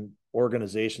in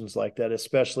organizations like that,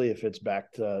 especially if it's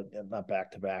not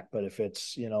back to back, but if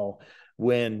it's,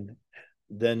 win,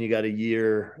 then you got a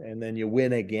year and then you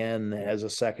win again as a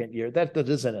second year. That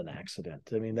isn't an accident.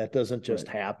 I mean, that doesn't just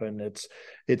happen.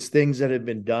 It's things that have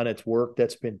been done. It's work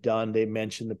that's been done. They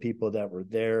mentioned the people that were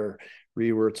there.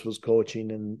 Rewerts was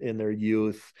coaching in their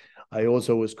youth.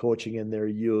 Iozo was coaching in their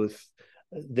youth.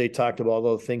 They talked about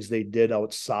all the things they did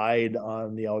outside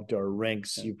on the outdoor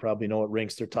rinks. You probably know what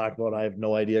rinks they're talking about. I have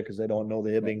no idea because I don't know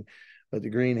the Hibbing, but the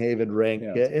Greenhaven rink.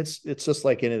 Yeah. It's just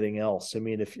like anything else. I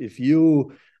mean, if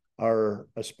you are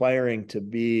aspiring to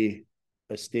be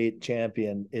a state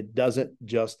champion, it doesn't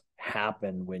just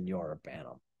happen when you're a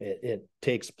Bantam. It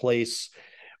takes place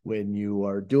when you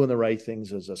are doing the right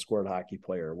things as a squirt hockey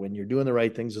player, when you're doing the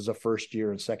right things as a first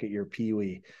year and second year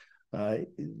Pee-wee.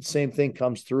 Same thing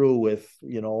comes through with,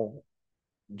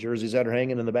 jerseys that are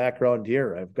hanging in the background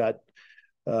here. I've got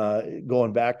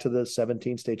going back to the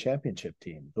 17 state championship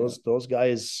team. Those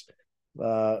guys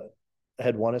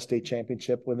had won a state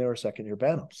championship when they were second year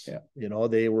Bantams. Yeah.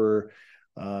 They were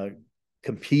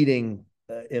competing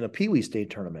in a Pee-wee state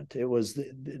tournament. It was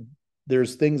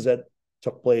there's things that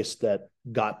took place that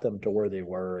got them to where they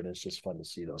were, and it's just fun to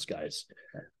see those guys.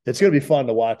 It's going to be fun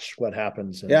to watch what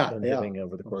happens in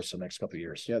over the course of the next couple of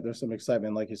years. Yeah, there's some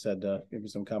excitement, like you said, maybe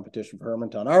some competition for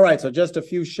Hermantown. All right, so just a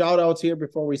few shout outs here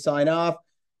before we sign off.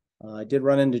 I did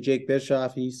run into Jake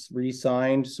Bischoff. He's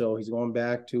re-signed, so he's going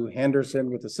back to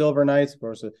Henderson with the Silver Knights. Of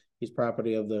course, he's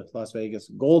property of the Las Vegas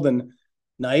Golden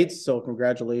Knights, so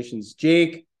congratulations,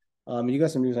 Jake. You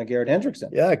got some news on Garrett Hendrickson.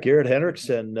 Yeah, Garrett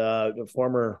Hendrickson, the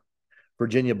former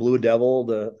Virginia Blue Devil,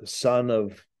 the son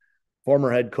of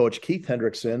former head coach Keith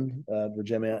Hendrickson,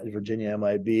 Virginia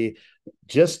MIB,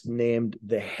 just named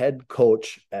the head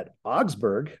coach at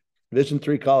Augsburg, Division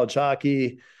III college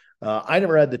hockey. I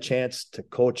never had the chance to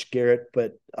coach Garrett,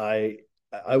 but I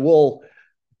will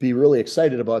be really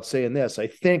excited about saying this. I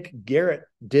think Garrett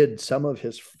did some of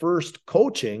his first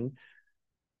coaching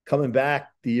coming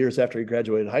back the years after he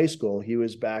graduated high school. He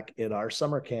was back in our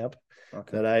summer camp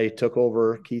that I took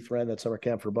over. Keith ran that summer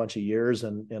camp for a bunch of years,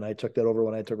 and I took that over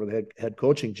when I took over the head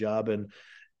coaching job. And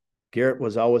Garrett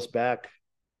was always back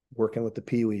working with the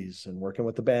Pee-wees and working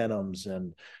with the Bantams.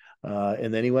 And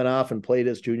then he went off and played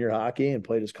his junior hockey and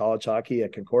played his college hockey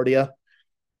at Concordia.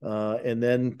 And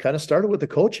then kind of started with the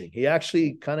coaching. He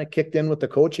actually kind of kicked in with the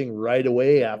coaching right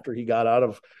away after he got out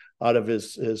of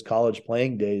his college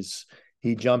playing days.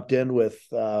 He jumped in with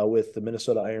the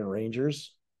Minnesota Iron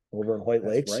Rangers over in White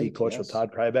Lakes. Right, he coached with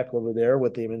Todd Krybeck over there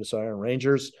with the Minnesota Iron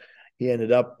Rangers. He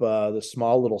ended up the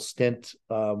small little stint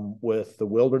with the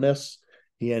Wilderness.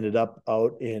 He ended up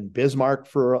out in Bismarck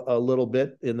for a little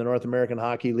bit in the North American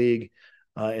Hockey League.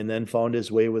 And then found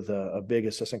his way with a big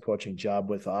assistant coaching job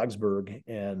with Augsburg.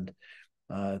 And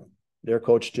their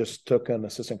coach just took an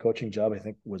assistant coaching job. I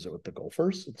think, was it with the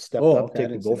Gophers? It stepped up to take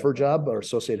the Gopher job, or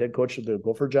associate head coach of the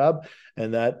Gopher job.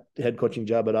 And that head coaching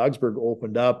job at Augsburg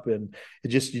opened up, and you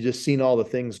just seen all the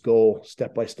things go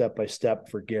step by step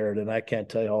for Garrett. And I can't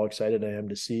tell you how excited I am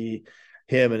to see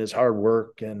him and his hard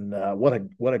work, and what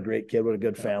a great kid, what a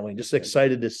good family. Just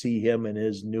excited to see him in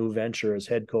his new venture as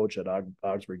head coach at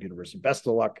Augsburg University. Best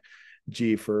of luck,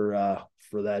 G, for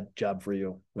that job for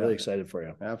you. Really excited for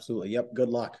you. Absolutely. Yep. Good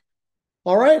luck.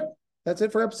 All right. That's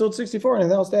it for episode 64.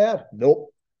 Anything else to add?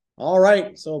 Nope. All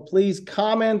right. So please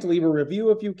comment, leave a review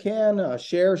if you can.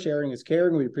 Sharing is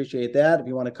caring. We appreciate that. If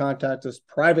you want to contact us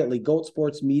privately, Goat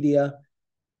Sports Media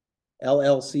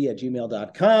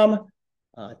LLC@gmail.com.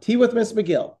 Tea with Ms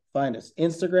McGill. Find us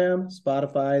Instagram,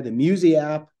 Spotify, the Musi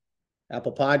app,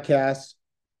 Apple Podcasts,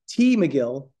 T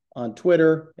McGill on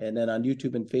Twitter, and then on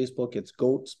YouTube and Facebook, it's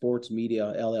Goat Sports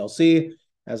Media LLC.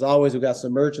 As always, we've got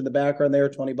some merch in the background there,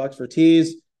 $20 for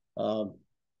tees.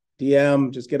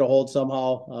 DM, just get a hold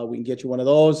somehow. We can get you one of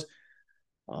those.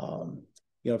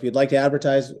 If you'd like to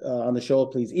advertise on the show,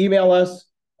 please email us.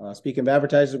 Speaking of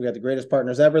advertisers, we got the greatest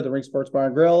partners ever, the Ring Sports Bar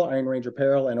and Grill, Iron Ranger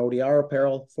Apparel, and ODR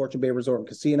Apparel, Fortune Bay Resort and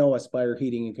Casino, Aspire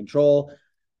Heating and Control,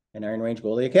 and Iron Range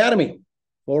Goalie Academy.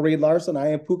 For Reed Larson, I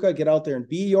am Puka. Get out there and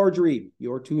be your dream.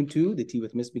 You're tuned to the Tea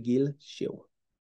with Ms. McGill Show.